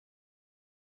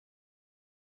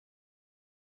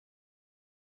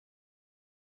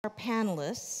our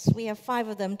panelists, we have 5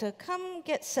 of them, to come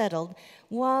get settled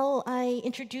while I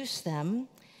introduce them.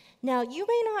 Now, you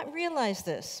may not realize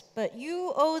this, but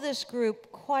you owe this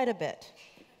group quite a bit.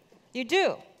 You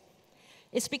do.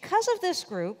 It's because of this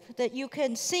group that you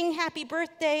can sing happy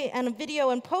birthday and a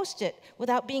video and post it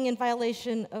without being in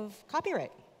violation of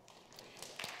copyright.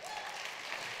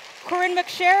 Corynne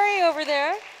McSherry over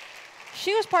there,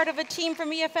 she was part of a team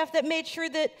from EFF that made sure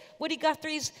that Woody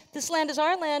Guthrie's "This Land Is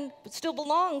Our Land" still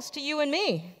belongs to you and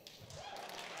me.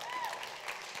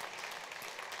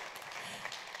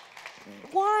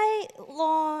 Why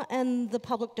law and the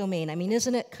public domain? I mean,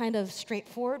 isn't it kind of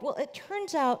straightforward? Well, it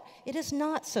turns out it is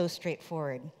not so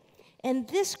straightforward. And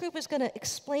this group is going to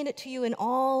explain it to you in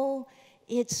all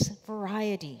its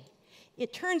variety.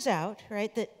 It turns out,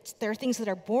 right, that there are things that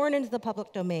are born into the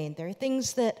public domain. There are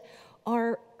things that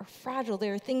are fragile.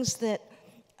 There are things that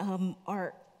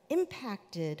are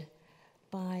impacted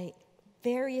by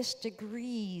various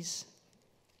degrees.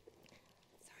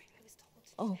 Sorry, I was told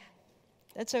to do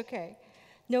that. That's okay.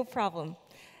 No problem.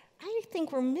 I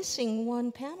think we're missing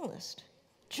one panelist.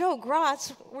 Joe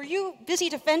Gratz, were you busy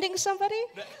defending somebody?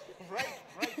 Right,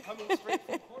 coming straight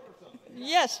from court or something.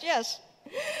 Yes.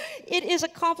 It is a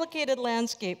complicated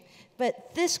landscape,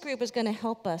 but this group is going to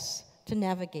help us to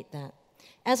navigate that.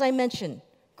 As I mentioned,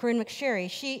 Corynne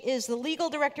McSherry, she is the legal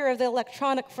director of the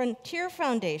Electronic Frontier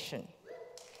Foundation.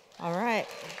 All right.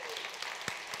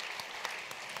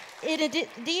 It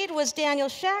indeed was Daniel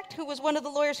Schacht, who was one of the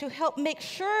lawyers who helped make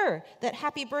sure that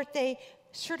Happy Birthday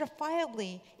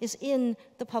certifiably is in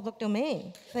the public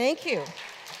domain. Thank you.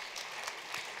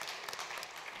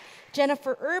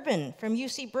 Jennifer Urban from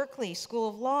UC Berkeley School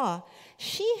of Law,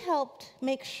 she helped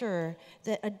make sure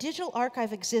that a digital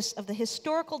archive exists of the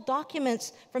historical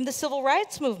documents from the civil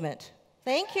rights movement.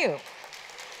 Thank you.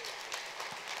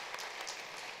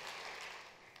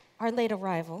 Our late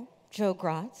arrival, Joe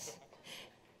Gratz.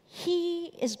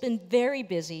 He has been very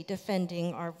busy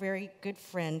defending our very good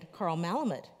friend, Carl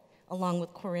Malamud, along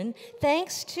with Corynne.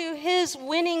 Thanks to his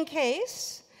winning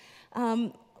case,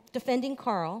 defending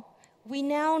Carl, we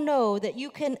now know that you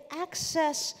can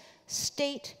access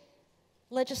state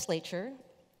legislature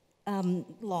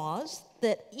laws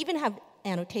that even have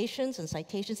annotations and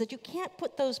citations, that you can't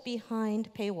put those behind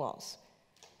paywalls.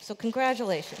 So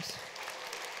congratulations.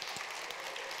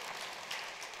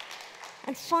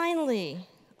 And finally,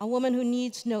 a woman who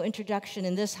needs no introduction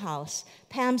in this house,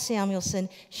 Pam Samuelson.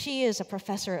 She is a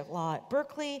professor at law at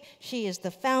Berkeley. She is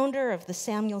the founder of the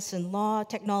Samuelson Law,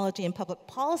 Technology, and Public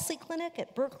Policy Clinic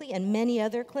at Berkeley and many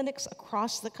other clinics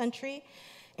across the country.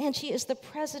 And she is the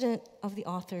president of the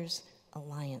Authors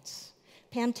Alliance.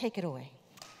 Pam, take it away.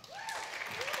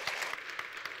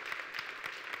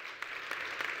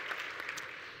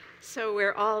 So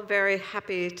we're all very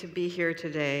happy to be here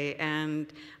today, and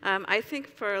I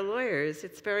think for lawyers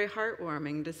it's very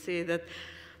heartwarming to see that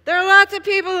there are lots of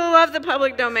people who love the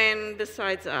public domain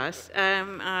besides us,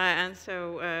 and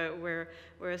so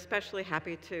we're especially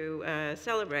happy to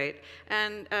celebrate.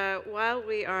 And while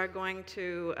we are going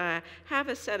to have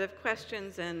a set of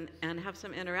questions and have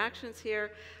some interactions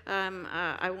here,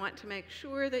 I want to make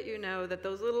sure that you know that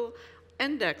those little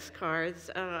index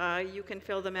cards, you can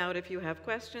fill them out if you have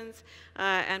questions,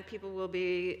 and people will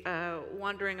be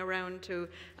wandering around to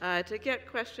get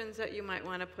questions that you might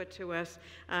want to put to us.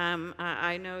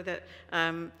 I know that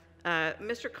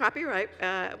Mr. Copyright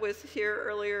was here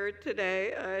earlier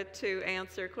today to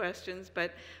answer questions,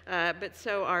 but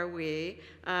so are we,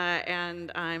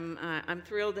 and I'm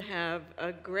thrilled to have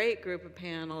a great group of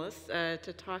panelists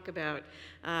to talk about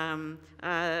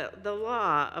the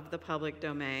law of the public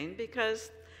domain,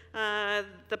 because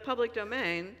the public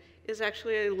domain is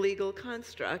actually a legal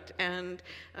construct, and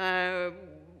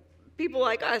people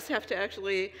like us have to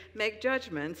actually make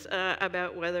judgments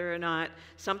about whether or not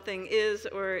something is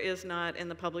or is not in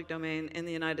the public domain in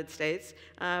the United States.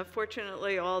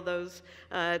 Fortunately, all those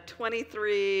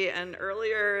 23 and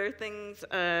earlier things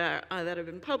that have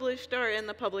been published are in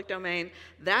the public domain.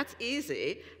 That's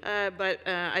easy, but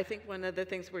I think one of the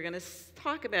things we're going to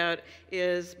talk about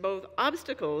is both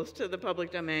obstacles to the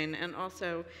public domain and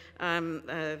also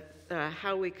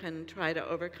how we can try to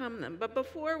overcome them. But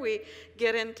before we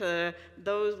get into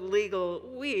those legal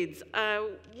weeds,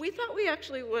 we thought we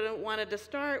actually wanted to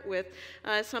start with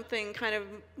something kind of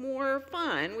more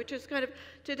fun, which is kind of,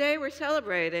 today we're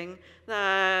celebrating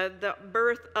the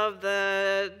birth of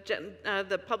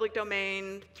the public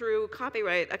domain through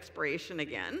copyright expiration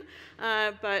again.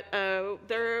 But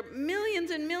there are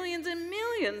millions and millions and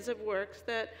millions of works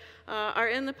that are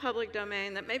in the public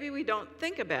domain that maybe we don't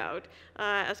think about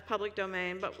as public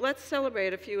domain, but let's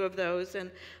celebrate a few of those.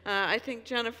 And I think,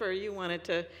 Jennifer, you wanted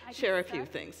to share a few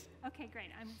things. Okay, great.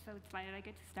 I'm so excited I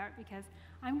get to start because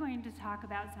I'm going to talk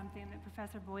about something that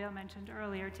Professor Boyle mentioned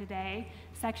earlier today,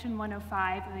 Section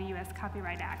 105 of the U.S.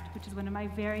 Copyright Act, which is one of my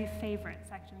very favorite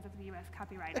sections of the U.S.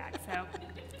 Copyright Act. So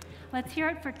let's hear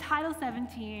it for Title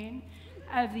 17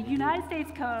 of the United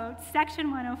States Code,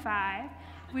 Section 105,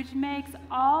 which makes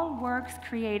all works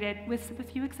created, with a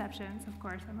few exceptions, of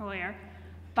course, I'm a lawyer,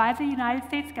 by the United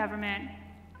States government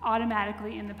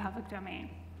automatically in the public domain.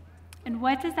 And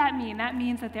what does that mean? That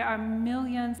means that there are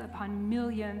millions upon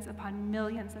millions upon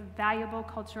millions of valuable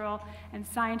cultural and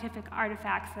scientific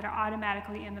artifacts that are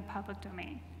automatically in the public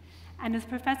domain. And as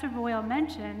Professor Boyle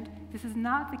mentioned, this is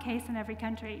not the case in every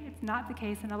country. It's not the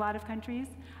case in a lot of countries.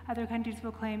 Other countries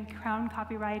will claim crown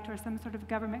copyright or some sort of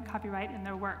government copyright in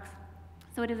their works.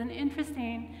 So it is an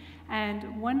interesting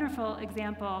and wonderful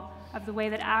example of the way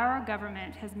that our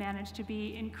government has managed to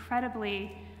be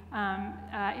incredibly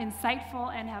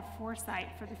insightful and have foresight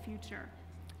for the future.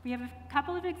 We have a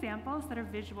couple of examples that are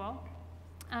visual,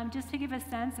 just to give a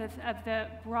sense of the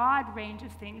broad range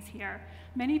of things here.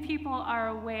 Many people are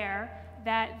aware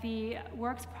that the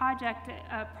Works Project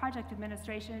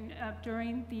Administration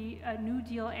during the New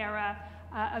Deal era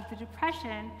of the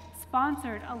Depression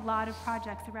sponsored a lot of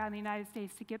projects around the United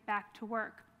States to get back to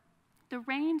work. The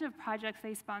range of projects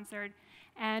they sponsored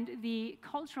and the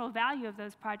cultural value of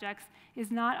those projects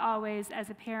is not always as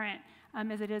apparent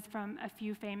as it is from a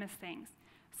few famous things.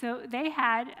 So they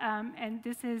had, and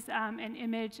this is an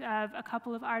image of a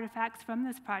couple of artifacts from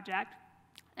this project,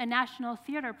 a national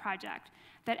theater project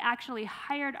that actually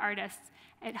hired artists,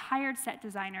 it hired set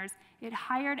designers, it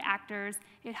hired actors,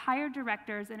 it hired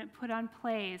directors, and it put on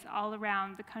plays all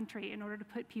around the country in order to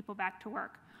put people back to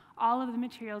work. All of the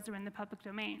materials are in the public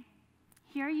domain.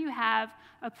 Here you have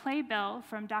a playbill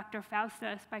from Dr.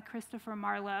 Faustus by Christopher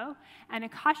Marlowe and a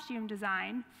costume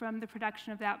design from the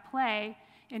production of that play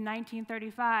in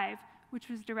 1935, which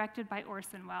was directed by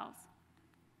Orson Welles.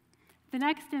 The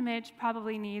next image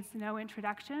probably needs no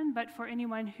introduction, but for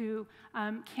anyone who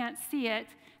can't see it,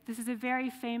 this is a very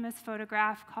famous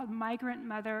photograph called Migrant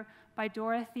Mother by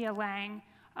Dorothea Lange,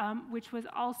 which was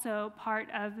also part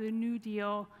of the New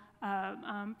Deal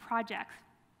project.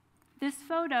 This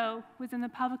photo was in the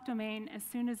public domain as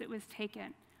soon as it was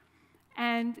taken.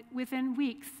 And within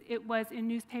weeks, it was in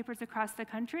newspapers across the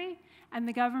country, and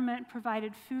the government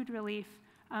provided food relief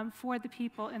for the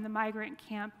people in the migrant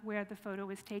camp where the photo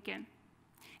was taken.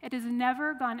 It has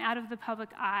never gone out of the public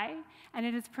eye, and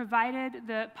it has provided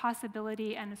the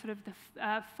possibility and sort of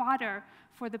the fodder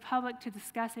for the public to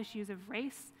discuss issues of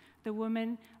race. The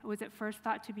woman was at first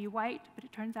thought to be white, but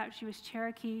it turns out she was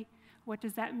Cherokee. What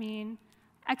does that mean?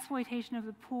 Exploitation of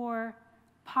the poor,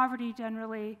 poverty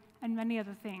generally, and many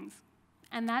other things.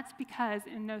 And that's because,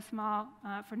 for no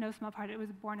small part, it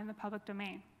was born in the public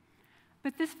domain.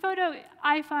 But this photo,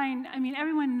 I find,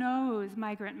 everyone knows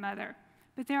Migrant Mother,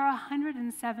 but there are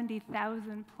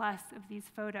 170,000 plus of these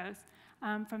photos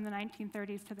from the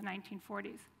 1930s to the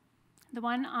 1940s. The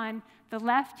one on the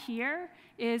left here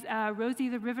is a Rosie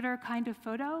the Riveter kind of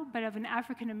photo, but of an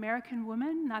African-American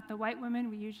woman, not the white woman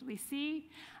we usually see.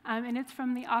 And it's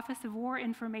from the Office of War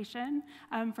Information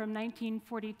from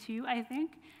 1942, I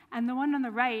think. And the one on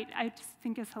the right, I just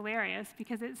think is hilarious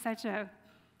because it's such a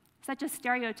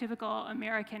stereotypical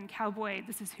American cowboy,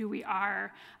 this is who we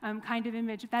are kind of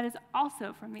image. That is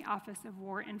also from the Office of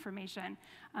War Information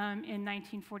in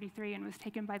 1943 and was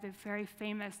taken by the very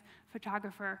famous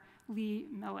photographer Lee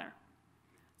Miller.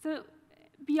 So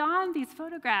beyond these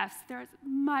photographs, there's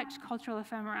much cultural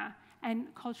ephemera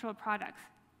and cultural products.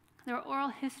 There are oral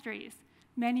histories,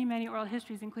 many, many oral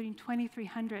histories, including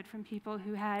 2,300 from people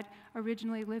who had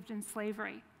originally lived in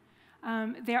slavery.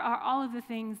 There are all of the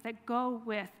things that go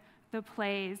with the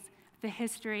plays, the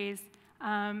histories,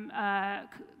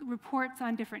 reports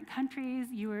on different countries.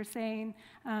 You were saying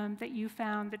that you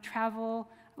found the travel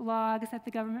logs that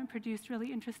the government produced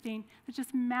really interesting. There's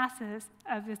just masses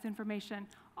of this information,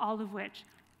 all of which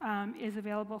is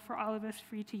available for all of us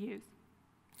free to use.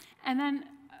 And then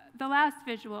the last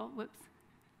visual,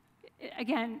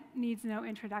 again, needs no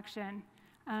introduction.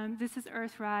 This is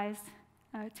Earthrise.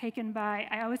 Taken by,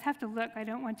 I always have to look, I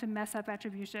don't want to mess up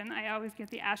attribution, I always get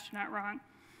the astronaut wrong.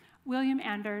 William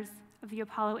Anders of the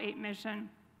Apollo 8 mission,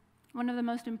 one of the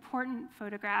most important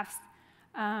photographs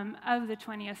of the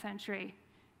 20th century.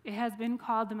 It has been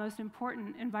called the most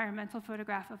important environmental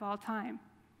photograph of all time.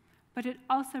 But it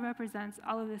also represents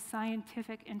all of the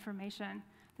scientific information,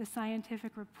 the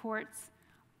scientific reports,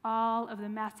 all of the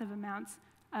massive amounts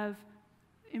of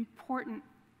important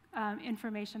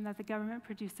information that the government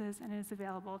produces and is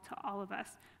available to all of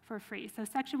us for free. So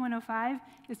Section 105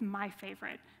 is my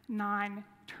favorite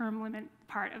non-term limit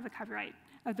part of the copyright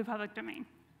of the public domain.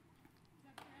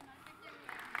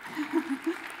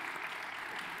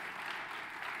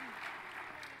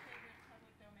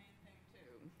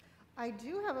 I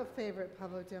do have a favorite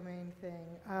public domain thing,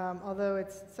 although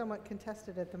it's somewhat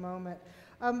contested at the moment.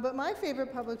 But my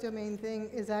favorite public domain thing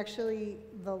is actually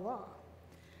the law.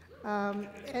 But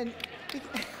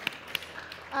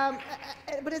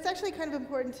it's actually kind of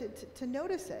important to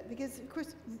notice it, because of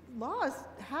course laws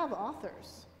have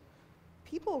authors.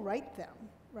 People write them,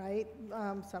 right?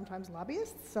 Sometimes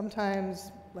lobbyists,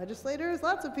 sometimes legislators,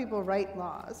 lots of people write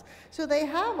laws. So they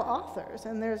have authors,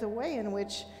 and there's a way in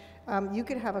which you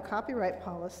could have a copyright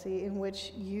policy in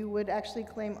which you would actually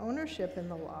claim ownership in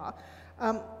the law.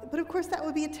 But of course that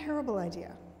would be a terrible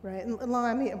idea, right? And law,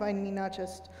 I mean not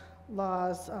just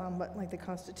laws, but like the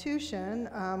Constitution,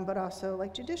 but also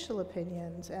like judicial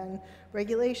opinions and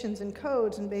regulations and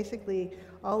codes, and basically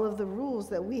all of the rules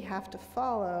that we have to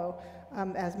follow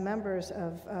as members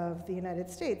of the United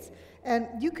States. And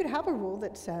you could have a rule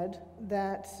that said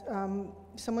that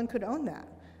someone could own that.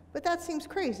 But that seems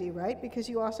crazy, right? Because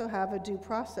you also have a due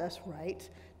process right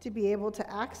to be able to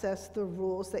access the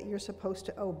rules that you're supposed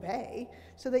to obey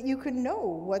so that you can know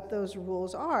what those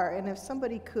rules are. And if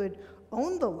somebody could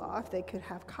own the law, if they could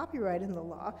have copyright in the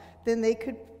law, then they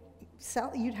could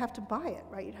sell, you'd have to buy it,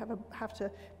 right? You'd have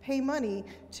to pay money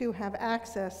to have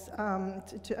access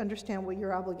to understand what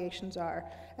your obligations are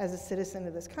as a citizen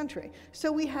of this country.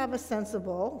 So we have a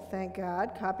sensible, thank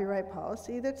God, copyright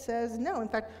policy that says no. In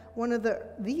fact, one of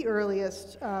the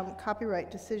earliest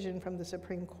copyright decision from the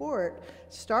Supreme Court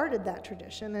started that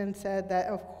tradition and said that,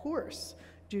 of course,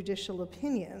 judicial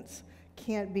opinions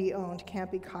can't be owned,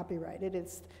 can't be copyrighted.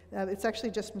 It's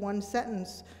actually just one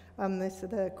sentence.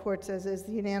 The court says, it's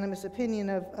the unanimous opinion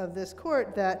of this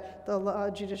court that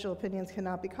the judicial opinions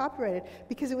cannot be copyrighted,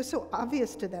 because it was so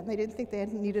obvious to them. They didn't think they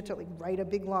needed to write a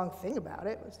big long thing about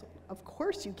it. It was, of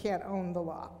course you can't own the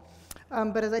law.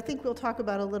 But as I think we'll talk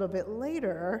about a little bit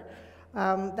later,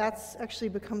 that's actually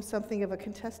become something of a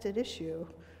contested issue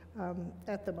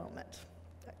at the moment.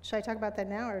 Should I talk about that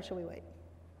now, or shall we wait?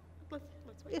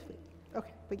 Let's wait.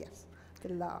 Okay, but yes, the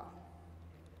law.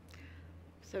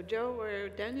 So Joe or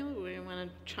Daniel, we want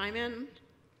to chime in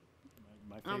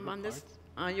on this,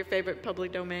 on your favorite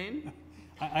public domain?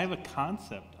 I have a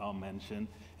concept I'll mention,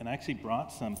 and I actually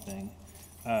brought something.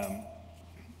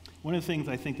 One of the things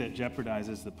I think that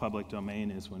jeopardizes the public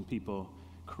domain is when people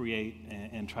create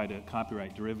and try to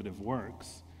copyright derivative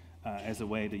works as a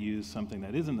way to use something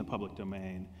that is in the public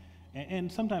domain.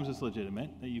 And sometimes it's legitimate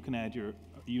that you can add your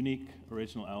unique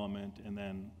original element and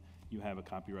then you have a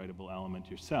copyrightable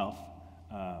element yourself,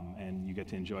 and you get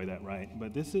to enjoy that right.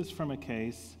 But this is from a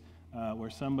case where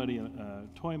somebody, a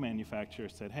toy manufacturer,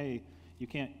 said, hey, you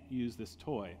can't use this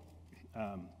toy.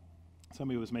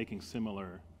 Somebody was making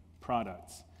similar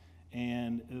products.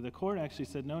 And the court actually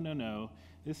said, no,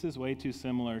 this is way too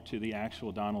similar to the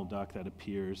actual Donald Duck that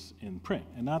appears in print.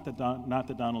 And not that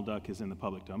Donald Duck is in the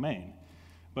public domain.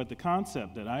 But the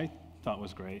concept that I thought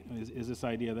was great is this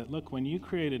idea that, look, when you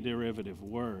create a derivative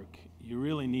work, you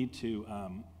really need to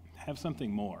have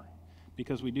something more,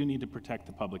 because we do need to protect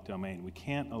the public domain. We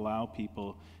can't allow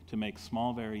people to make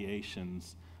small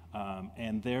variations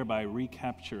and thereby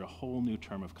recapture a whole new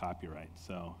term of copyright.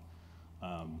 So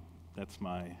that's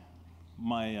my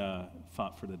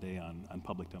thought for the day on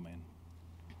public domain.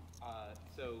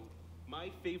 So my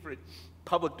favorite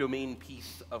public domain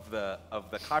piece of the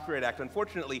Copyright Act,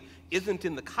 unfortunately, isn't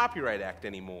in the Copyright Act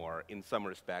anymore in some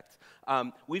respects.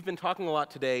 We've been talking a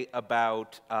lot today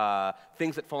about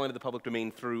things that fall into the public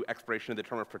domain through expiration of the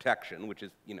term of protection, which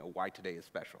is, why today is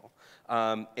special,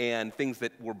 and things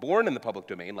that were born in the public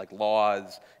domain, like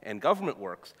laws and government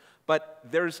works. But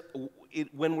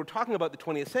when we're talking about the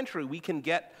 20th century, we can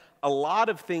get a lot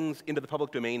of things into the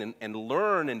public domain and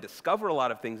learn and discover a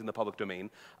lot of things in the public domain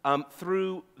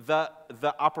through the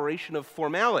operation of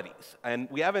formalities. And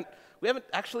we haven't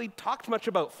actually talked much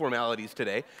about formalities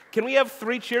today. Can we have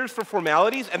 3 cheers for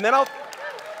formalities? And then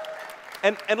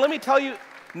and let me tell you,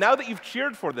 now that you've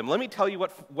cheered for them, let me tell you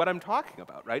what I'm talking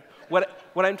about, right? What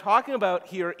I'm talking about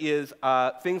here is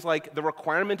things like the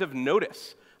requirement of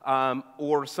notice,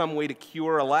 or some way to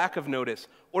cure a lack of notice,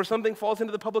 or something falls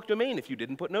into the public domain if you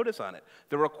didn't put notice on it.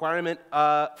 The requirement,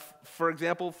 for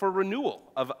example, for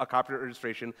renewal of a copyright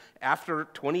registration after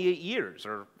 28 years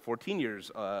or 14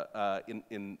 years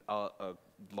in a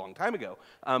long time ago,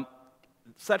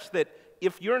 such that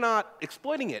if you're not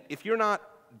exploiting it, if you're not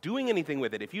doing anything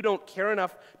with it, if you don't care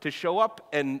enough to show up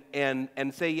and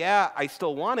say, yeah, I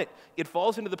still want it, it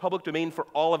falls into the public domain for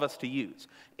all of us to use.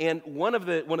 And one of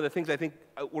the things I think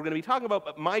we're going to be talking about,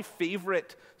 but my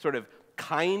favorite sort of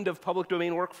kind of public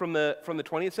domain work from the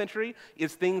 20th century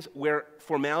is things where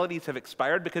formalities have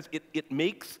expired, because it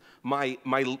makes my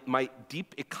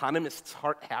deep economist's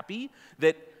heart happy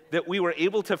that we were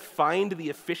able to find the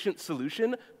efficient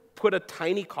solution, put a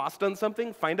tiny cost on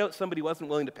something, find out somebody wasn't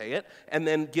willing to pay it, and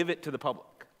then give it to the public.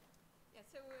 Yeah,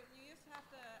 so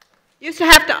you used to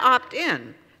have to opt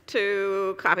in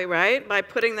to copyright by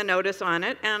putting the notice on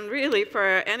it, and really for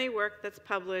any work that's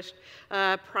published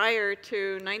prior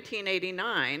to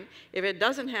 1989, if it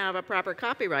doesn't have a proper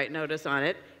copyright notice on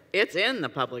it, it's in the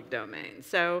public domain.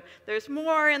 So there's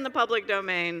more in the public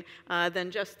domain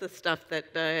than just the stuff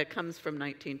that comes from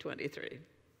 1923.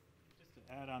 Just to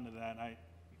add on to that, I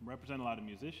represent a lot of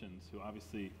musicians who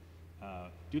obviously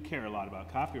do care a lot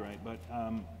about copyright, but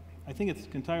I think it's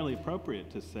entirely appropriate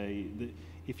to say that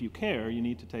if you care, you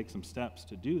need to take some steps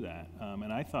to do that.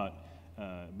 And I thought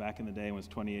back in the day when it was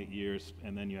 28 years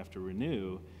and then you have to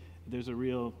renew, there's a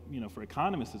real, for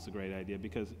economists it's a great idea,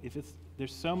 because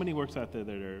there's so many works out there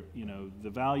that are, the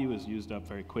value is used up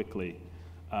very quickly,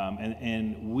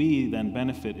 and we then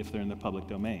benefit if they're in the public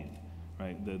domain,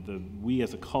 right? We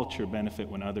as a culture benefit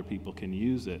when other people can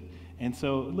use it. And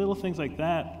so little things like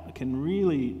that can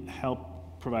really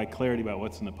help provide clarity about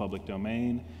what's in the public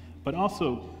domain, but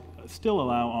also still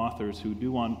allow authors who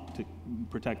do want to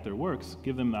protect their works,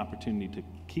 give them the opportunity to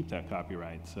keep that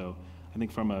copyright. So I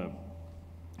think from a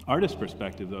artist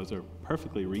perspective, those are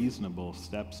perfectly reasonable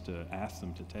steps to ask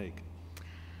them to take.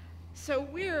 So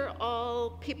we're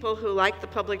all people who like the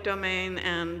public domain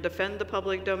and defend the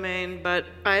public domain, but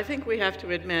I think we have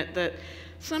to admit that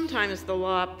sometimes the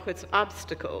law puts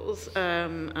obstacles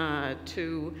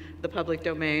to the public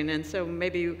domain, and so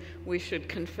maybe we should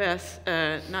confess,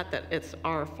 not that it's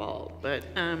our fault, but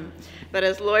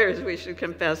as lawyers we should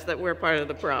confess that we're part of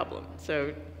the problem.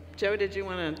 So Joe, did you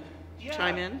want to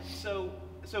chime in?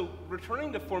 So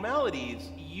returning to formalities,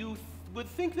 you would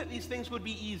think that these things would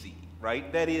be easy,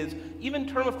 right? That is, even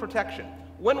term of protection.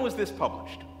 When was this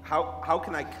published? How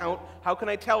can I count? How can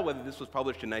I tell whether this was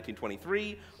published in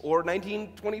 1923 or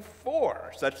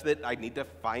 1924, such that I need to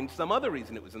find some other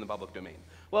reason it was in the public domain?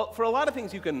 Well, for a lot of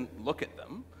things, you can look at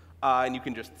them and you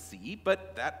can just see,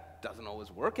 but that doesn't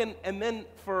always work. And then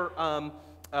for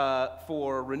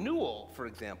renewal, for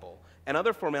example, and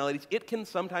other formalities, it can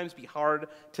sometimes be hard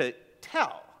to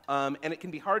tell, and it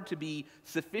can be hard to be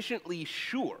sufficiently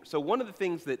sure. So one of the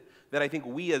things that I think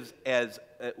we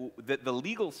that the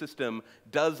legal system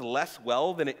does less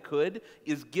well than it could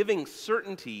is giving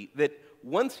certainty that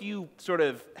once you sort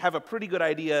of have a pretty good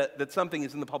idea that something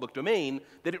is in the public domain,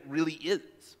 that it really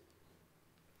is.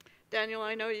 Daniel,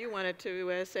 I know you wanted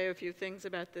to say a few things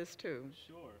about this too.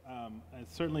 Sure.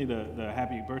 Certainly the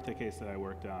Happy Birthday case that I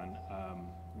worked on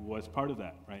was part of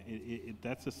that, right?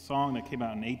 That's a song that came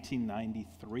out in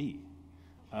 1893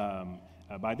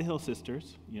 by the Hill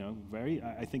Sisters.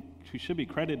 I think she should be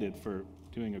credited for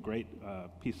doing a great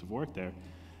piece of work there.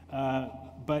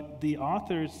 But the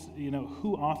authors,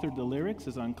 who authored the lyrics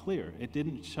is unclear. It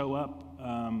didn't show up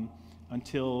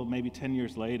until maybe 10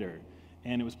 years later.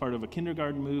 And it was part of a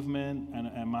kindergarten movement,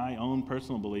 and my own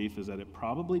personal belief is that it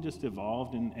probably just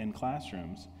evolved in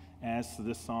classrooms as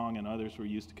this song and others were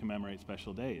used to commemorate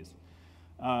special days.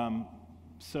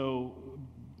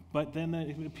 But then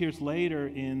it appears later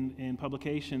in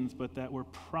publications, but that were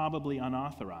probably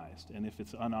unauthorized. And if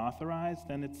it's unauthorized,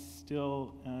 then it's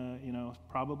still,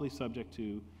 probably subject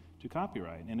to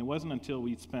copyright. And it wasn't until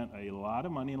we spent a lot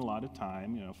of money and a lot of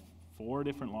time, 4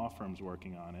 different law firms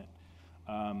working on it,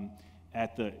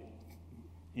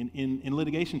 in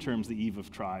litigation terms, the eve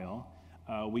of trial,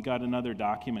 we got another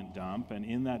document dump, and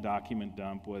in that document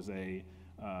dump was a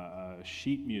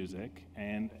sheet music,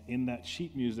 and in that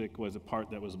sheet music was a part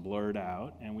that was blurred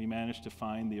out, and we managed to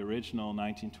find the original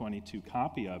 1922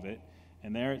 copy of it,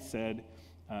 and there it said,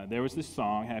 there was this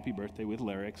song, Happy Birthday, with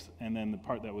lyrics, and then the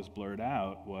part that was blurred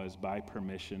out was by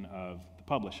permission of the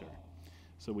publisher.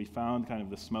 So we found kind of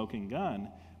the smoking gun,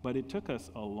 but it took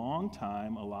us a long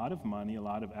time, a lot of money, a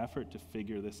lot of effort to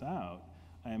figure this out.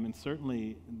 And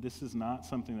certainly, this is not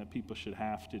something that people should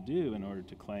have to do in order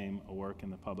to claim a work in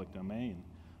the public domain.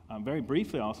 Very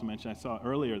briefly, I also mentioned, I saw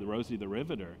earlier the Rosie the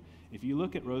Riveter. If you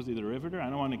look at Rosie the Riveter, I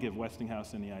don't want to give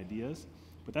Westinghouse any ideas,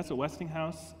 but that's a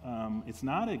Westinghouse. It's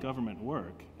not a government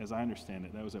work, as I understand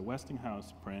it. That was a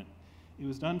Westinghouse print. It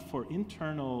was done for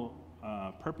internal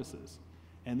purposes.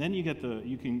 And then you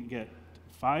can get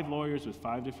 5 lawyers with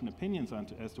 5 different opinions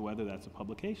as to whether that's a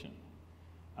publication.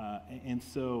 And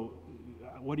so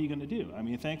what are you going to do? I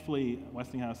mean, thankfully,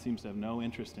 Westinghouse seems to have no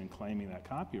interest in claiming that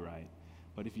copyright.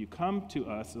 But if you come to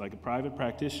us like a private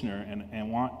practitioner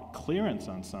and want clearance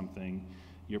on something,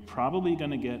 you're probably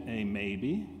going to get a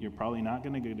maybe. You're probably not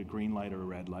going to get a green light or a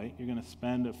red light. You're going to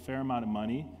spend a fair amount of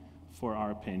money for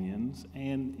our opinions,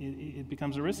 and it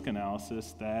becomes a risk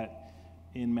analysis that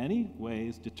in many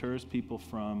ways deters people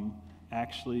from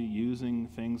actually using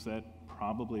things that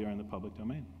probably are in the public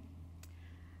domain.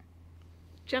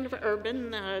 Jennifer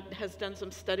Urban has done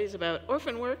some studies about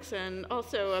orphan works and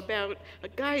also about a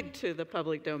guide to the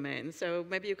public domain. So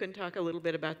maybe you can talk a little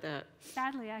bit about that.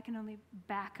 Sadly, I can only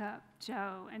back up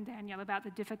Joe and Danielle about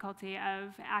the difficulty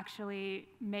of actually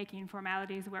making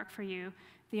formalities work for you.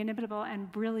 The inimitable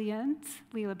and brilliant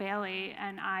Leela Bailey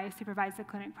and I supervised a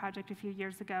clinic project a few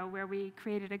years ago where we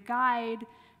created a guide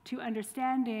to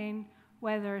understanding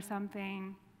whether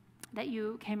something that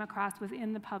you came across was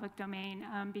in the public domain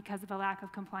because of a lack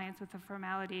of compliance with the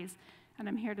formalities. And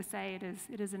I'm here to say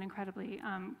it is an incredibly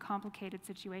complicated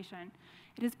situation.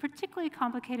 It is a particularly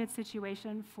complicated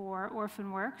situation for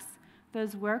orphan works,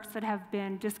 those works that have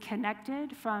been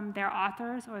disconnected from their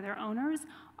authors or their owners,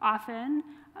 often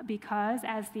because,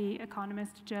 as the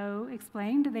economist Joe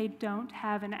explained, they don't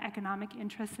have an economic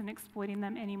interest in exploiting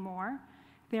them anymore.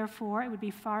 Therefore, it would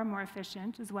be far more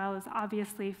efficient, as well as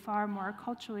obviously far more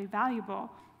culturally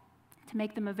valuable, to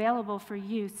make them available for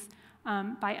use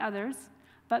by others.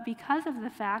 But because of the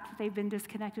fact that they've been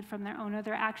disconnected from their owner,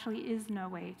 there actually is no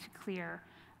way to clear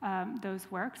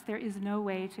those works. There is no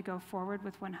way to go forward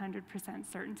with 100%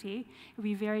 certainty. It would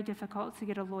be very difficult to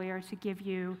get a lawyer to give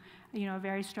you, a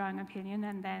very strong opinion,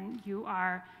 and then you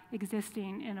are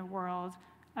existing in a world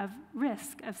of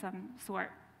risk of some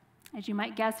sort. As you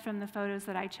might guess from the photos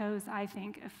that I chose, I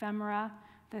think ephemera,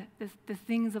 the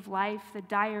things of life, the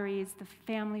diaries, the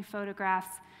family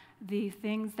photographs, the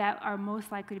things that are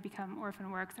most likely to become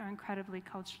orphan works are incredibly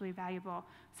culturally valuable.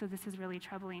 So this is really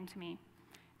troubling to me.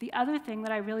 The other thing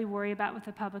that I really worry about with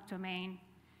the public domain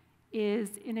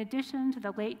is, in addition to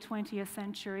the late 20th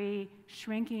century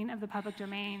shrinking of the public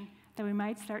domain, that we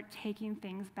might start taking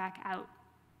things back out.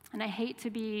 And I hate to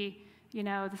be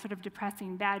the sort of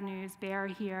depressing bad news bear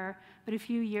here, but a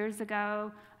few years ago,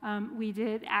 we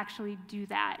did actually do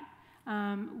that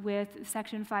with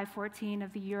Section 514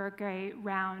 of the Uruguay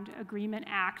Round Agreement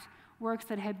Act. Works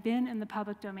that had been in the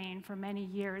public domain for many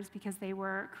years because they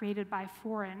were created by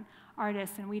foreign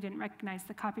artists and we didn't recognize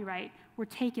the copyright, were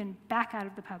taken back out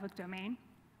of the public domain.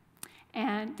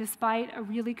 And despite a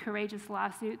really courageous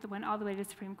lawsuit that went all the way to the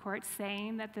Supreme Court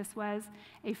saying that this was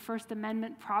a First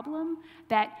Amendment problem,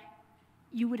 that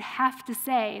you would have to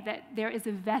say that there is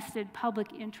a vested public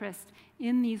interest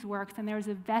in these works and there is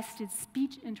a vested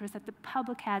speech interest that the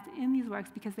public has in these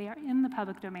works because they are in the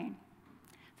public domain.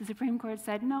 The Supreme Court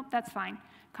said, nope, that's fine.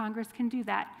 Congress can do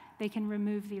that. They can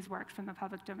remove these works from the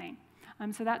public domain.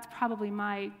 So that's probably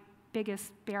my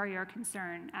biggest barrier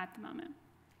concern at the moment.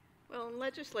 Well,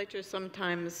 legislatures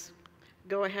sometimes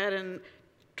go ahead and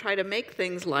try to make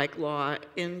things like law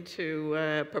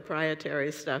into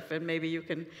proprietary stuff, and maybe you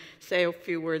can say a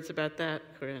few words about that,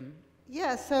 Corynne.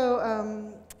 Yeah,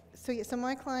 so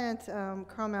my client,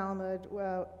 Carl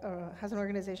Malamud, has an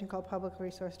organization called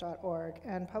publicresource.org,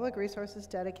 and Public Resource is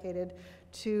dedicated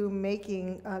to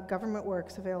making government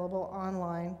works available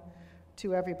online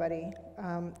to everybody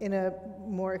in a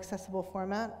more accessible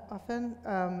format often.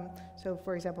 So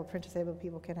for example, print-disabled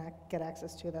people can get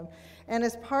access to them. And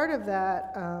as part of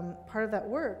that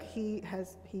work, he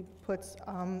puts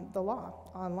the law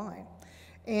online.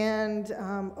 And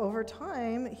over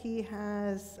time, he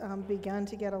has begun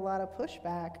to get a lot of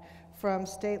pushback from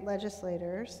state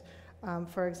legislators,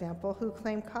 for example, who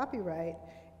claim copyright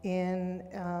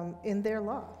in their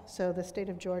law. So the state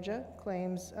of Georgia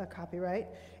claims a copyright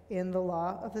in the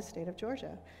law of the state of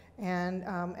Georgia,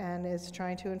 and is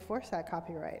trying to enforce that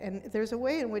copyright. And there's a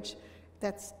way in which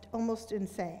that's almost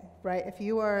insane, right? If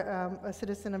you are a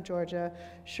citizen of Georgia,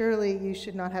 surely you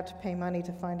should not have to pay money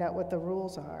to find out what the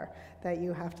rules are that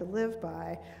you have to live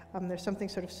by. There's something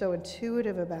sort of so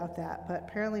intuitive about that, but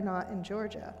apparently not in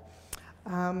Georgia.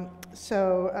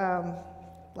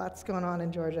 Lots going on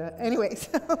in Georgia. Anyway,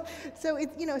 so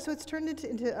it's turned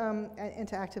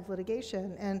into active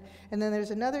litigation, and then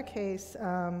there's another case.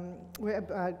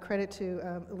 Credit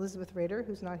to Elizabeth Rader,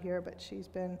 who's not here, but she's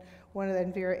been one of the,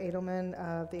 and Vera Edelman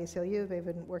of the ACLU. They've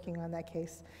been working on that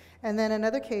case, and then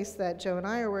another case that Joe and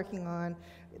I are working on.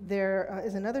 There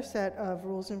is another set of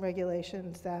rules and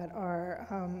regulations that are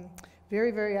very,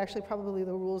 very actually probably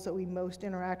the rules that we most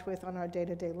interact with on our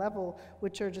day-to-day level,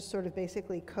 which are just sort of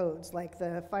basically codes, like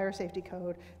the fire safety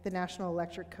code, the National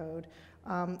Electric Code,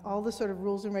 all the sort of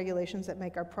rules and regulations that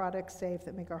make our products safe,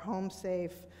 that make our homes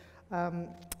safe,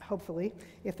 hopefully,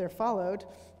 if they're followed.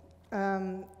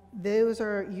 Those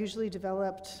are usually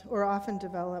developed, or often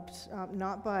developed,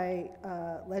 not by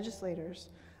legislators,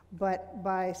 but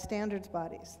by standards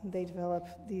bodies. They develop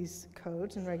these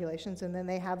codes and regulations, and then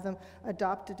they have them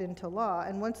adopted into law.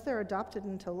 And once they're adopted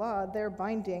into law, they're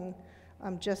binding,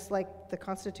 just like the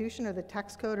Constitution or the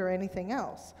tax code or anything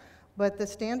else. But the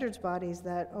standards bodies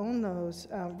that own those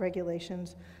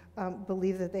regulations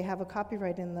believe that they have a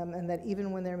copyright in them, and that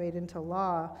even when they're made into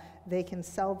law, they can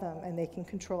sell them and they can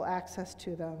control access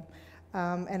to them.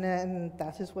 And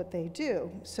that is what they do.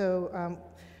 So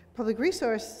Public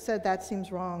Resource said that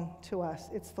seems wrong to us.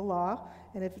 It's the law,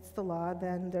 and if it's the law,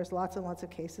 then there's lots and lots of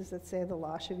cases that say the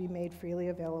law should be made freely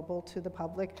available to the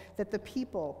public, that the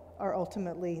people are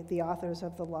ultimately the authors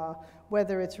of the law,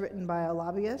 whether it's written by a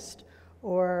lobbyist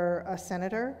or a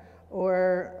senator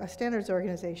or a standards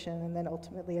organization and then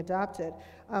ultimately adopted.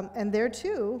 And there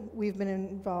too, we've been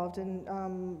involved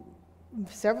in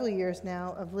several years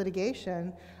now of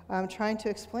litigation, trying to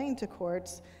explain to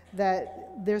courts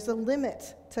that there's a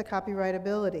limit to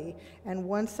copyrightability, and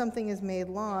once something is made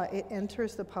law, it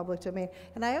enters the public domain.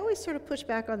 And I always sort of push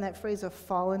back on that phrase of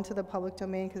fall into the public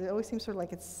domain, because it always seems sort of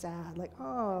like it's sad, like,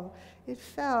 oh, it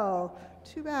fell,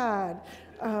 too bad.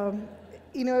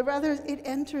 You know, rather, it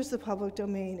enters the public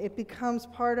domain. It becomes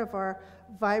part of our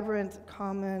vibrant,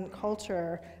 common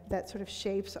culture that sort of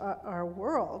shapes our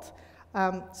world.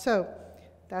 So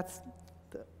that's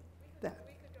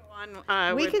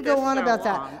we could go on about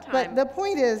that, but the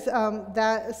point is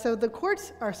that so the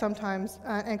courts are sometimes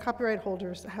and copyright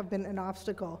holders have been an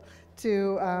obstacle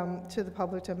to the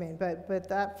public domain, but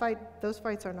those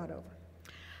fights are not over.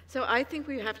 So I think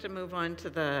we have to move on to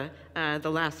the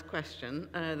last question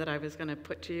that I was going to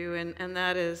put to you, and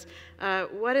that is,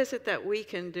 what is it that we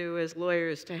can do as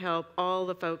lawyers to help all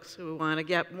the folks who want to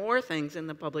get more things in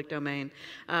the public domain?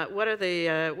 What are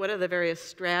the various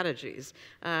strategies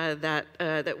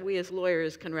that we as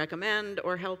lawyers can recommend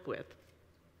or help with?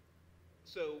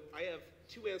 So I have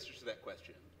two answers to that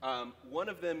question. One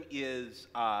of them is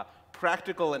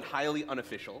practical and highly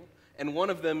unofficial, and one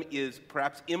of them is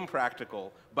perhaps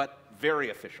impractical, but very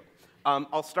official.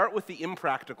 I'll start with the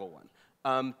impractical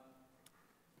one.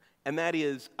 And that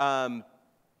is,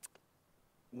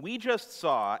 we just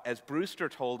saw, as Brewster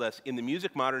told us, in the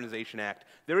Music Modernization Act,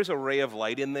 there is a ray of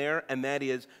light in there, and that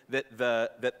is that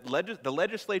the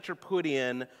legislature put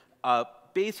in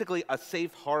basically a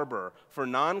safe harbor for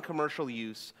non-commercial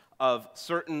use of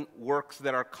certain works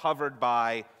that are covered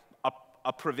by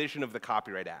a provision of the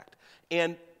Copyright Act.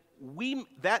 And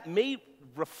that may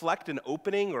reflect an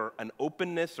opening or an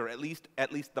openness, or at least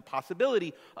the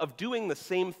possibility of doing the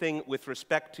same thing with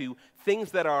respect to things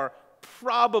that are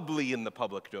probably in the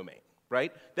public domain,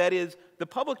 right? That is, the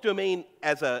public domain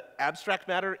as an abstract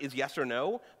matter is yes or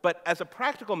no, but as a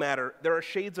practical matter, there are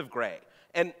shades of gray.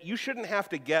 And you shouldn't have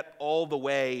to get all the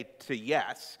way to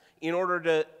yes in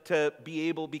order to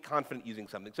be confident using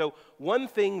something. So one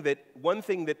thing that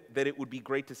it would be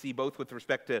great to see, both with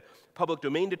respect to public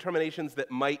domain determinations that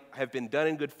might have been done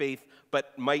in good faith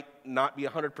but might not be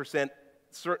 100%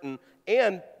 certain,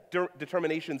 and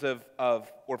determinations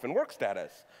of orphan work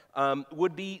status,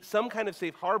 would be some kind of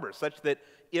safe harbor, such that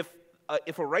if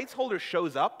a rights holder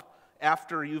shows up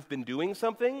after you've been doing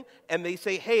something and they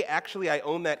say, hey, actually I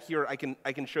own that here, I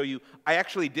can show you, I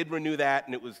actually did renew that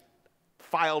and it was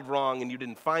filed wrong and you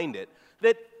didn't find it,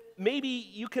 that maybe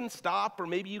you can stop, or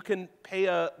maybe you can pay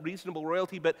a reasonable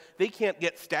royalty, but they can't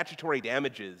get statutory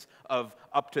damages of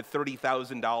up to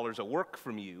 $30,000 a work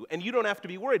from you, and you don't have to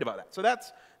be worried about that. So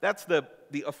that's the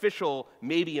official,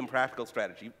 maybe impractical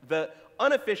strategy. The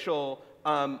unofficial,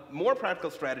 more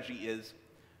practical strategy is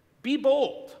be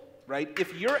bold, right?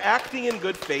 If you're acting in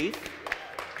good faith,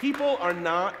 people are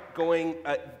not going,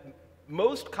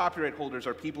 most copyright holders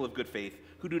are people of good faith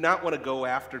who do not want to go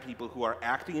after people who are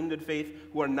acting in good faith,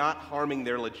 who are not harming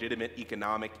their legitimate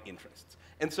economic interests.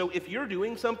 And so if you're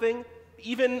doing something,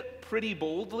 even pretty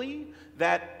boldly,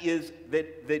 that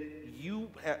you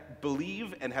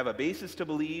believe and have a basis to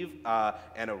believe,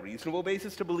 and a reasonable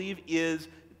basis to believe is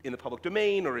in the public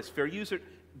domain or is fair use,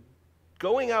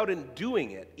 going out and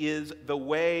doing it is the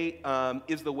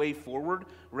way forward,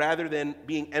 rather than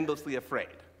being endlessly afraid.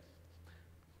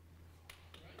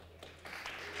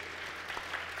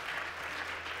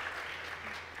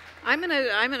 I'm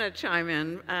gonna chime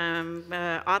in.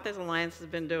 Authors Alliance has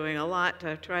been doing a lot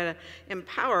to try to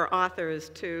empower authors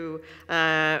to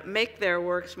make their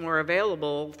works more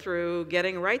available through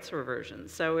getting rights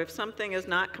reversions. So if something is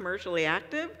not commercially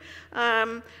active,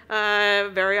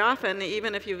 very often,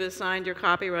 even if you've assigned your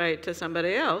copyright to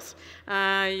somebody else,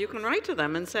 you can write to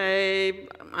them and say,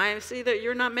 I see that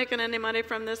you're not making any money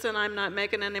from this and I'm not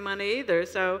making any money either,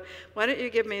 so why don't you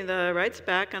give me the rights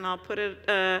back and I'll put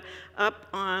it up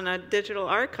on a digital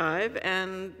archive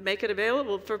and make it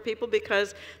available for people,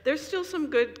 because there's still some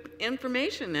good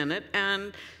information in it.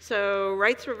 And so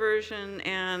rights reversion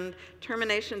and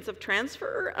terminations of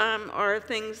transfer are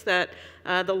things that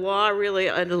the law really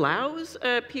allows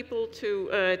people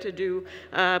to do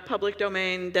public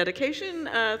domain dedication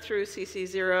through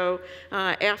CC0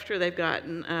 after they've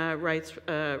gotten rights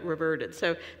reverted.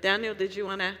 So Daniel, did you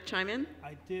want to chime in?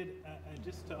 I did,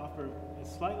 just to offer a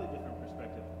slightly different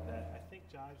perspective that I think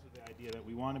jives with the idea that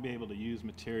we want to be able to use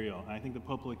material. I think the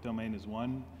public domain is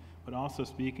one, but also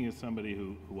speaking as somebody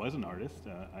who was an artist,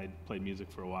 I played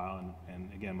music for a while, and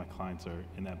again, my clients are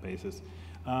in that basis.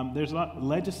 There's a lot,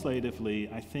 legislatively,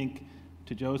 I think,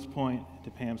 to Joe's point,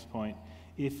 to Pam's point,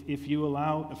 if you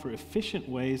allow for efficient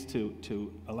ways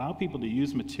to allow people to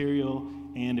use material,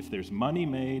 and if there's money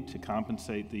made to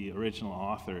compensate the original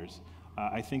authors,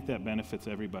 I think that benefits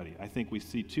everybody. I think we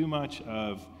see too much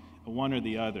of one or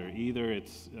the other. Either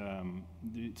it's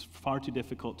far too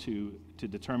difficult to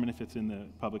determine if it's in the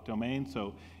public domain,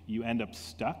 so you end up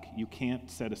stuck. You can't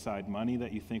set aside money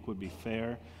that you think would be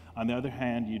fair. On the other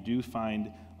hand, you do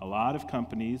find a lot of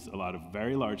companies, a lot of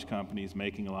very large companies,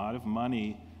 making a lot of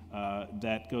money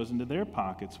that goes into their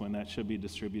pockets when that should be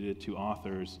distributed to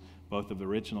authors, both of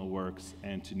original works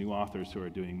and to new authors who are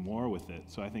doing more with it.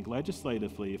 So I think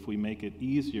legislatively, if we make it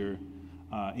easier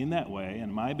in that way,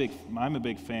 and I'm a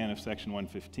big fan of Section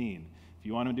 115. If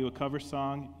you want to do a cover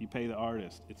song, you pay the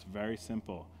artist. It's very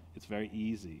simple. It's very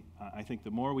easy. I think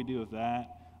the more we do of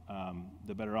that,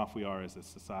 the better off we are as a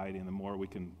society, and the more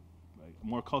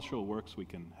more cultural works we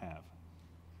can have.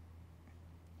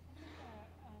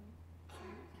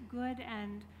 Good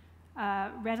and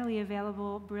readily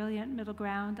available, brilliant middle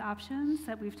ground options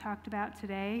that we've talked about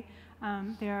today.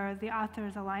 There are the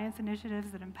Authors Alliance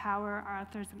initiatives that empower our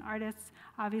authors and artists.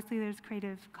 Obviously, there's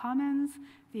Creative Commons,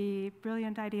 the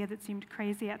brilliant idea that seemed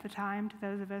crazy at the time to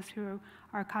those of us who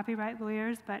are copyright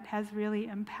lawyers, but has really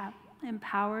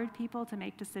empowered people to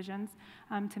make decisions,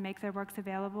 to make their works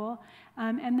available.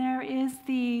 And there is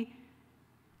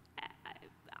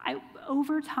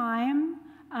over time,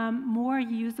 more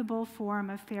usable form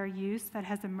of fair use that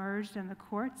has emerged in the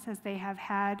courts as they have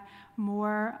had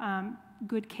more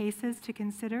good cases to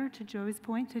consider, to Joe's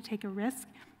point, to take a risk.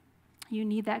 You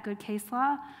need that good case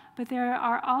law. But there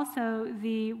are also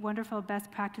the wonderful best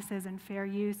practices in fair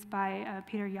use by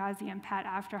Peter Yazzie and Pat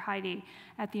Afterheide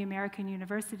at the American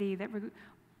University that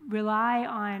rely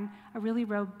on a really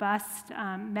robust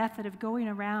method of going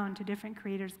around to different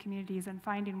creators' communities and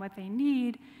finding what they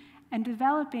need and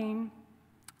developing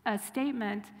a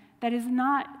statement that is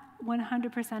not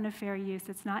 100% of fair use.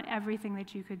 It's not everything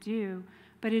that you could do,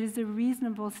 but it is a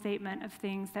reasonable statement of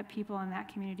things that people in that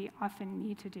community often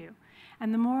need to do.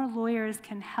 And the more lawyers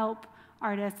can help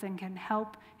artists and can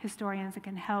help historians and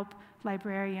can help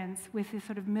librarians with this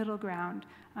sort of middle ground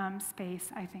space,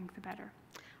 I think the better.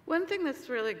 One thing that's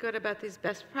really good about these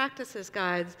best practices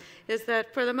guides is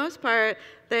that for the most part,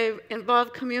 they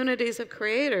involve communities of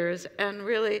creators, and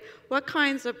really what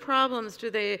kinds of problems do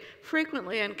they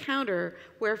frequently encounter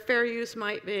where fair use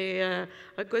might be a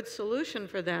good solution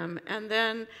for them, and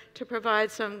then to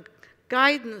provide some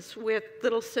guidance with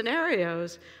little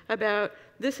scenarios about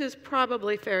this is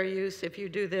probably fair use if you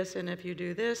do this and if you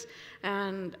do this,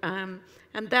 and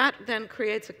that then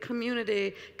creates a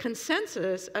community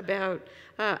consensus about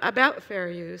fair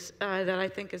use that I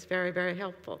think is very, very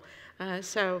helpful.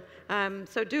 So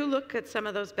do look at some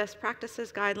of those best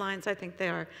practices guidelines. I think they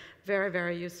are very,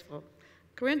 very useful.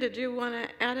 Corynne, did you want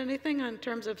to add anything in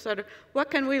terms of sort of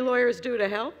what can we lawyers do to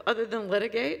help other than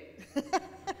litigate?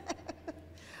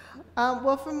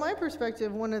 Well, from my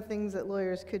perspective, one of the things that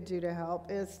lawyers could do to help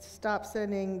is stop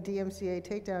sending DMCA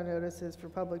takedown notices for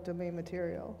public domain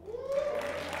material,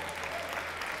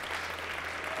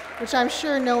 which I'm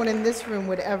sure no one in this room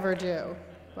would ever do,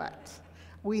 but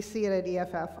we see it at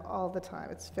EFF all the time.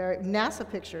 It's very, NASA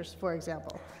pictures, for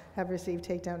example, have received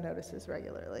takedown notices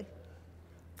regularly.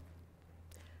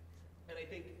 And I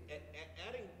think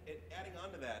adding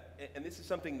on to that, and this is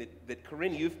something that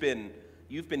Corynne, you've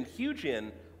been huge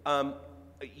in,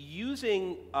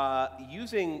 using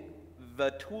the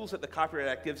tools that the Copyright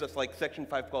Act gives us, like Section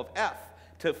 512F,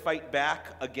 to fight back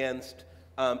against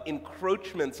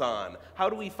encroachments on. How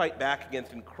do we fight back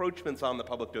against encroachments on the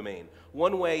public domain?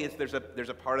 One way is there's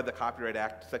a part of the Copyright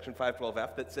Act, Section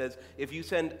 512F, that says if you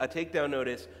send a takedown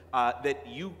notice that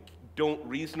you don't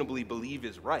reasonably believe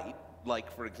is right,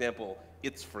 like, for example,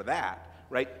 it's for that,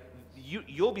 right?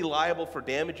 You'll be liable for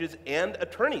damages and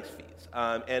attorney's fees.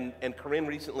 And Corynne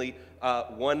recently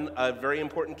won a very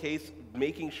important case,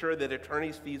 making sure that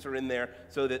attorney's fees are in there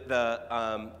so that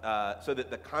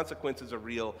the consequences are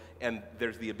real and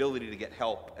there's the ability to get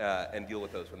help and deal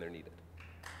with those when they're needed.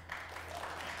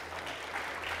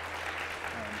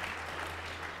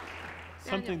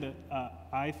 Something that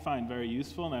I find very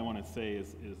useful, and I want to say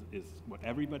is what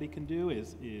everybody can do,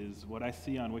 is what I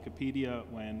see on Wikipedia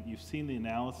when you've seen the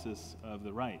analysis of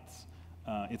the rights.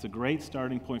 It's a great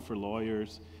starting point for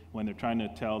lawyers when they're trying to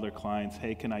tell their clients,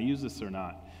 hey, can I use this or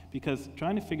not? Because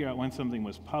trying to figure out when something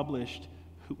was published,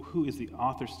 who is the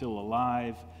author still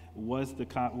alive, was the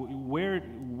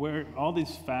where all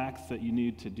these facts that you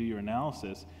need to do your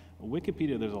analysis.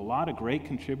 Wikipedia, there's a lot of great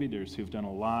contributors who've done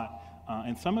a lot.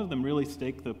 And some of them really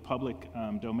stake the public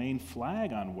domain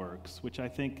flag on works, which I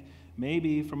think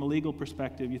maybe from a legal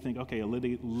perspective you think, okay, a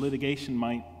litigation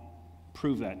might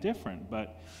prove that different,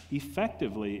 but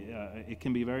effectively it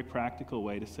can be a very practical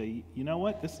way to say, you know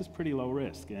what, this is pretty low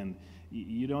risk, and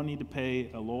you don't need to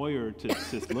pay a lawyer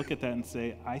to look at that and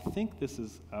say, I think this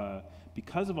is,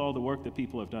 because of all the work that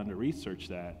people have done to research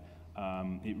that,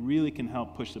 it really can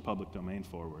help push the public domain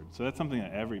forward. So that's something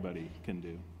that everybody can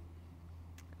do.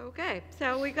 Okay,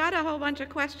 so we got a whole bunch of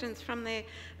questions from the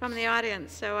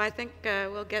audience, so I think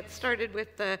we'll get started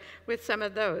with some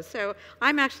of those. So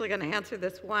I'm actually going to answer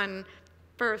this one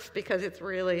first because it's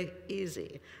really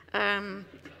easy.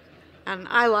 And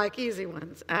I like easy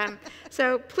ones.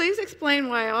 So please explain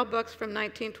why all books from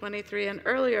 1923 and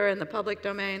earlier in the public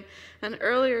domain. An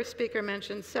earlier speaker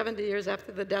mentioned 70 years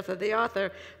after the death of the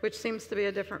author, which seems to be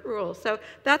a different rule. So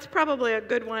that's probably a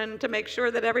good one to make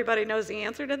sure that everybody knows the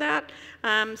answer to that.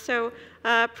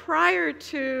 Prior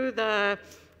to the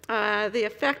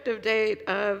effective date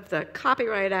of the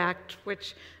Copyright Act,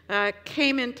 which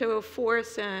came into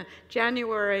force in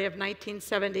January of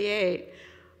 1978,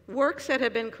 works that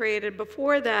had been created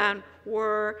before that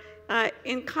were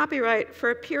in copyright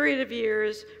for a period of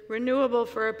years, renewable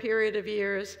for a period of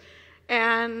years,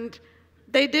 and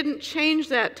they didn't change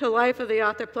that to life of the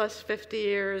author plus 50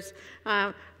 years.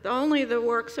 Only the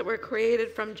works that were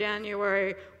created from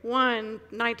January 1,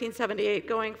 1978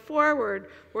 going forward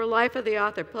were life of the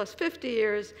author plus 50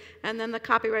 years, and then the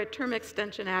Copyright Term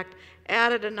Extension Act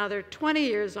added another 20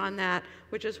 years on that,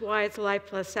 which is why it's life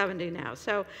plus 70 now.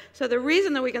 So the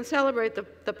reason that we can celebrate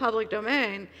the public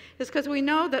domain is because we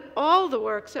know that all the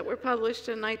works that were published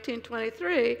in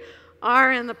 1923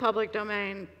 are in the public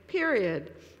domain,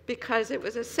 period, because it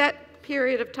was a set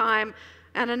period of time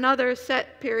and another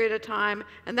set period of time,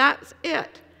 and that's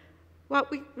it.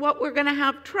 What we're going to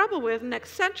have trouble with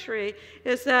next century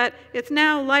is that it's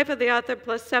now life of the author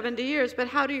plus 70 years, but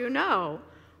how do you know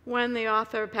when the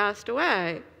author passed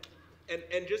away?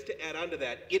 And just to add on to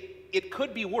that, it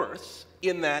could be worse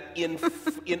in that in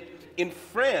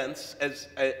France, as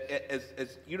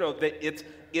you know, that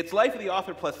it's life of the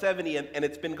author plus 70, and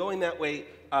it's been going that way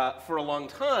for a long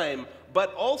time.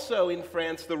 But also in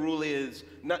France, the rule is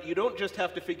you don't just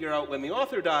have to figure out when the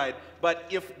author died, but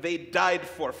if they died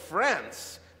for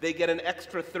France, they get an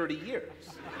extra 30 years.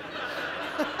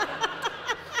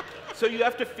 So you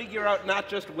have to figure out not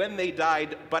just when they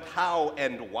died, but how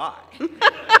and why.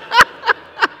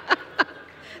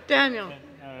 Daniel.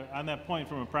 On that point,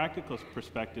 from a practical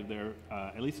perspective, there,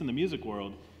 at least in the music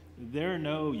world, there are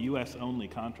no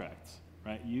U.S.-only contracts.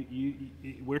 Right?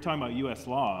 We're talking about U.S.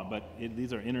 law, but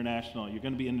these are international. You're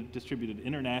going to be distributed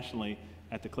internationally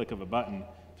at the click of a button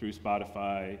through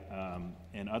Spotify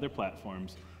and other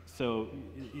platforms. So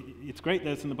it's great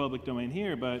that it's in the public domain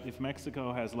here, but if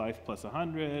Mexico has life plus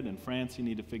 100 and France, you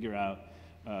need to figure out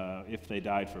if they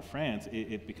died for France,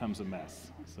 it becomes a mess.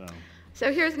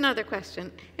 So here's another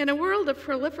question. In a world of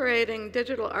proliferating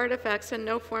digital artifacts and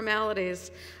no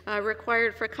formalities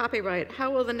required for copyright,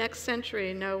 how will the next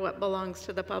century know what belongs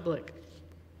to the public?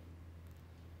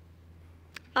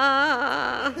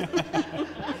 Well,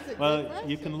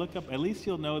 you can look up, at least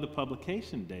you'll know the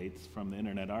publication dates from the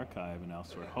Internet Archive and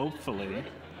elsewhere, hopefully.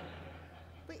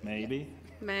 Maybe.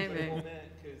 Maybe.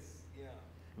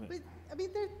 But, I mean,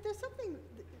 there's something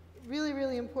really,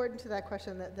 really important to that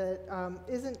question that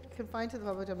isn't confined to the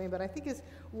public domain, but I think is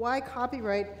why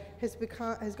copyright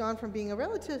has gone from being a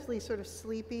relatively sort of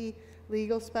sleepy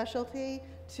legal specialty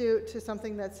to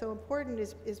something that's so important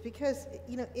is because,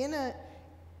 you know, in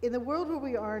the world where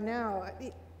we are now,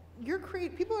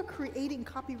 people are creating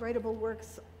copyrightable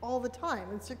works all the time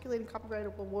and circulating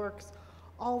copyrightable works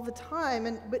all the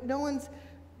time, but no one's.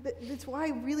 That's why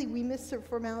really we miss the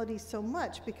formalities so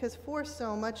much, because for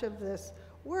so much of this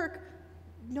work,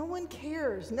 no one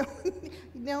cares.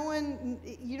 No one,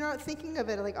 you're not thinking of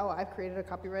it like, oh, I've created a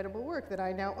copyrightable work that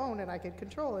I now own and I can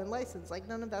control and license. Like,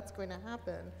 none of that's going to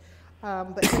happen.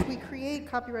 But like, we create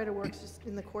copyrighted works just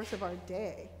in the course of our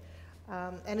day.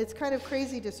 And it's kind of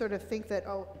crazy to sort of think that,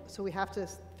 oh, so we have to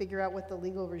figure out what the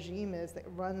legal regime is that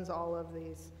runs all of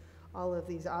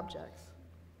these objects.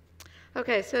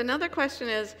 Okay, so another question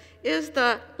is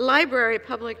the library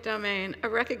public domain a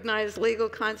recognized legal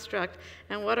construct,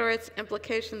 and what are its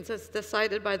implications as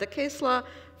decided by the case law,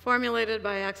 formulated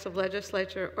by acts of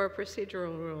legislature, or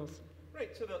procedural rules? Right,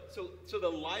 so the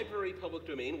library public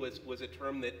domain was a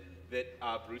term that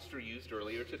Brewster used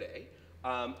earlier today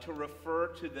to refer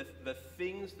to the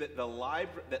things that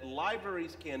that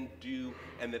libraries can do,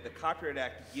 and that the Copyright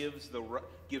Act gives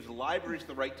libraries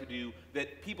the right to do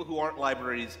that people who aren't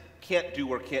libraries can't do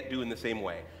or can't do in the same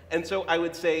way. And so I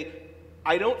would say,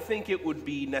 I don't think it would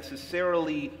be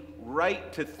necessarily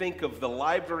right to think of the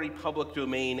library public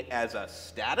domain as a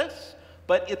status,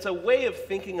 but it's a way of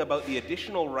thinking about the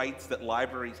additional rights that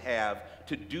libraries have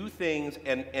to do things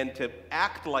and to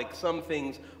act like some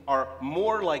things are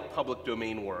more like public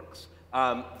domain works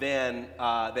than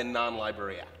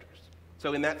non-library actors.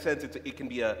 So in that sense, it can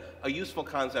be a useful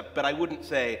concept, but I wouldn't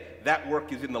say that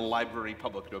work is in the library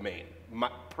public domain,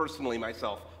 personally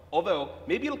myself. Although,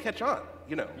 maybe it'll catch on,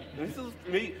 you know.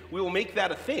 Maybe we will make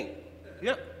that a thing,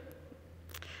 yeah.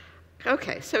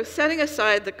 Okay, so setting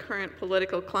aside the current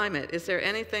political climate, is there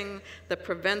anything that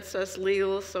prevents us,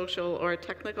 legal, social, or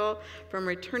technical, from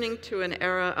returning to an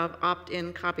era of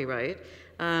opt-in copyright?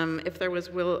 If there was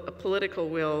a political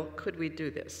will, could we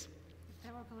do this? If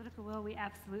there were political will, we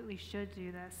absolutely should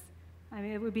do this. I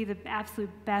mean, it would be the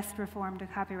absolute best reform to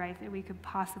copyright that we could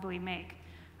possibly make.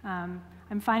 I'm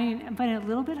finding it a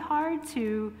little bit hard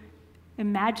to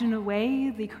imagine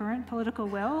away the current political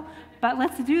will, but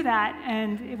let's do that,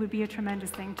 and it would be a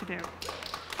tremendous thing to do.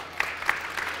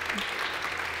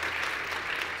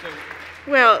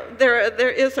 Well, there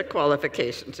is a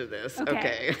qualification to this.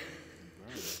 Okay.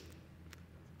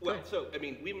 Well, so I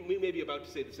mean, we may be about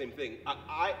to say the same thing.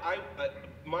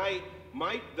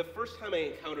 The first time I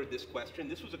encountered this question,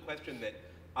 this was a question that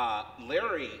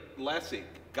Larry Lessig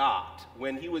got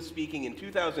when he was speaking in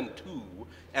 2002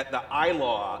 at the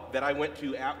iLaw that I went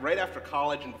to right after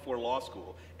college and before law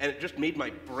school, and it just made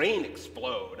my brain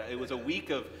explode. It was a week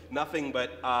of nothing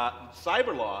but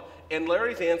cyber law, and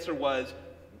Larry's answer was,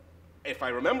 if I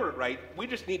remember it right, we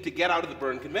just need to get out of the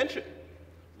Berne Convention.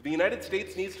 The United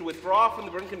States needs to withdraw from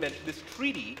the Berne Convention, this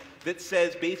treaty that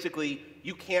says basically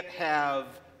you can't have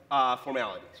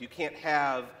formalities, you can't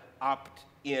have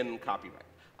opt-in copyright.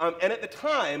 And at the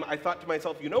time, I thought to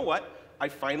myself, you know what? I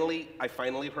finally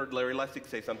heard Larry Lessig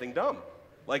say something dumb.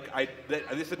 Like,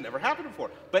 this had never happened before.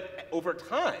 But over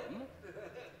time,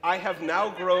 I have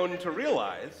now grown to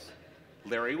realize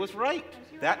Larry was right.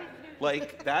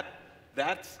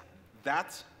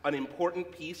 That's an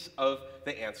important piece of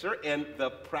the answer, and the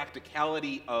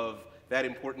practicality of that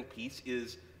important piece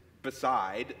is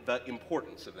beside the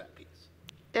importance of that piece.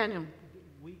 Daniel.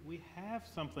 We have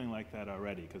something like that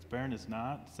already, because Berne is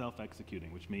not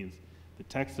self-executing, which means the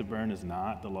text of Berne is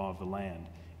not the law of the land.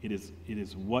 It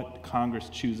is what Congress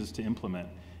chooses to implement.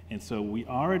 And so we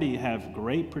already have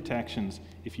great protections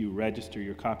if you register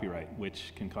your copyright,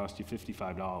 which can cost you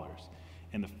 $55.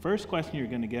 And the first question you're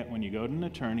going to get when you go to an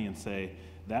attorney and say,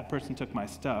 that person took my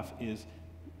stuff, is,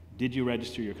 did you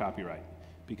register your copyright?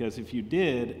 Because if you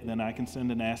did, then I can send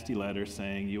a nasty letter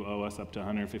saying you owe us up to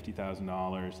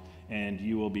 $150,000 and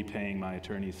you will be paying my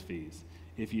attorney's fees.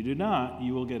 If you do not,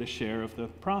 you will get a share of the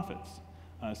profits.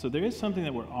 So there is something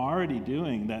that we're already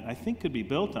doing that I think could be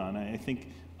built on. I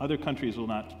think other countries will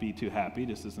not be too happy,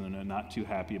 just as they're not too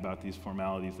happy about these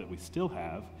formalities that we still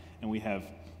have, and we have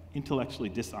intellectually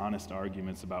dishonest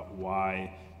arguments about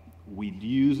why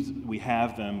we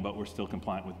have them, but we're still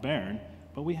compliant with Berne.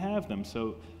 But we have them,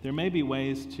 so there may be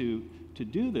ways to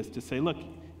do this, to say, look,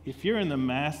 if you're in the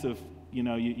massive,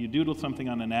 you doodle something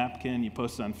on a napkin, you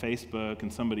post it on Facebook,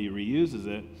 and somebody reuses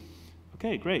it,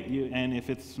 okay, great. And if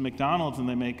it's McDonald's and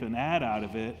they make an ad out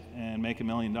of it and make $1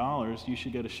 million, you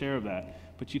should get a share of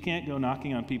that. But you can't go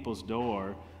knocking on people's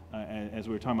door, as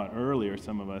we were talking about earlier,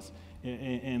 some of us,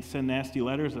 and send nasty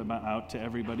letters out to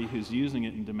everybody who's using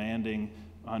it and demanding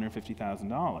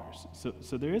 $150,000.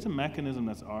 So there is a mechanism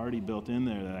that's already built in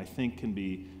there that I think can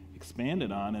be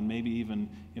expanded on, and maybe even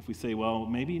if we say, well,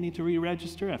 maybe you need to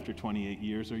re-register after 28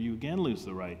 years, or you again lose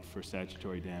the right for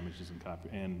statutory damages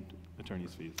and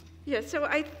attorney's fees. Yeah, so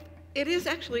it is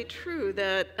actually true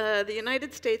that the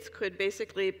United States could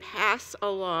basically pass a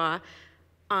law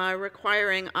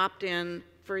requiring opt-in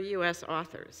for US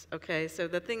authors, okay? So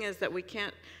the thing is that we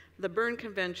can't, the Berne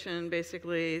Convention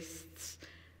basically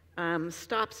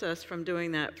stops us from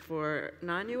doing that for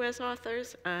non-US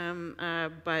authors,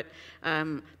 but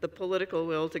the political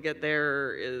will to get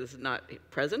there is not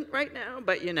present right now,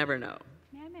 but you never know.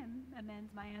 May I amend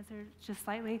my answer just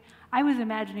slightly? I was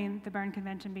imagining the Berne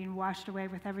Convention being washed away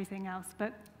with everything else,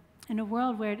 but in a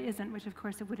world where it isn't, which of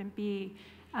course it wouldn't be,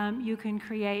 you can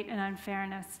create an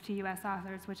unfairness to US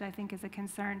authors, which I think is a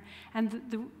concern. And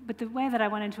but the way that I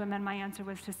wanted to amend my answer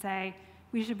was to say,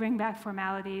 we should bring back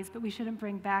formalities, but we shouldn't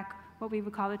bring back what we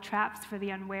would call the traps for the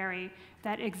unwary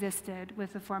that existed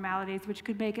with the formalities, which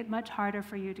could make it much harder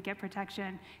for you to get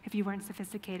protection if you weren't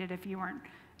sophisticated, if you weren't,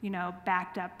 you know,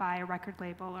 backed up by a record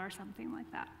label or something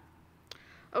like that.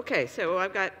 Okay, so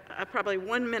I've got probably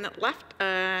 1 minute left.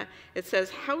 It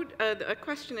says, a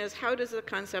question is, how does the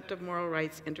concept of moral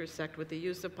rights intersect with the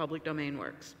use of public domain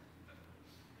works?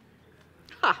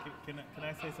 Ha! Can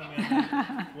I say something on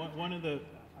that? One of the,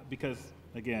 because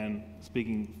again,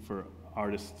 speaking for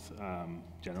artists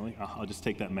generally, I'll just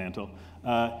take that mantle.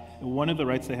 One of the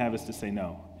rights they have is to say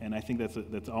no, and I think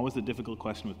that's always a difficult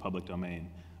question with public domain.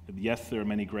 Yes, there are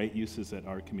many great uses that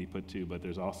art can be put to, but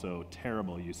there's also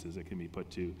terrible uses that can be put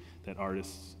to that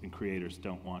artists and creators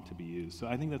don't want to be used. So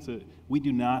I think we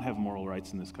do not have moral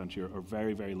rights in this country, or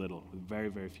very, very little, with very,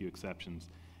 very few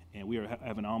exceptions. And we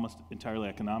have an almost entirely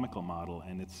economical model,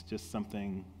 and it's just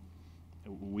something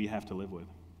we have to live with.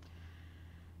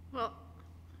 Well,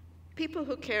 people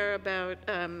who care about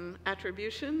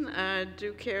attribution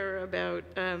do care about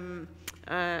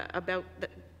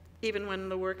even when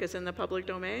the work is in the public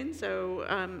domain.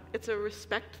 So it's a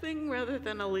respect thing rather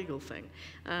than a legal thing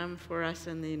for us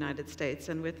in the United States.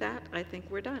 And with that, I think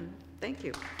we're done. Thank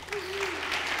you.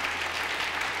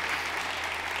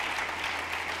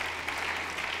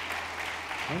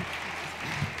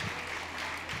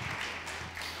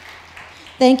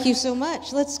 Thank you so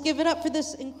much. Let's give it up for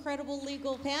this incredible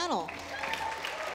legal panel.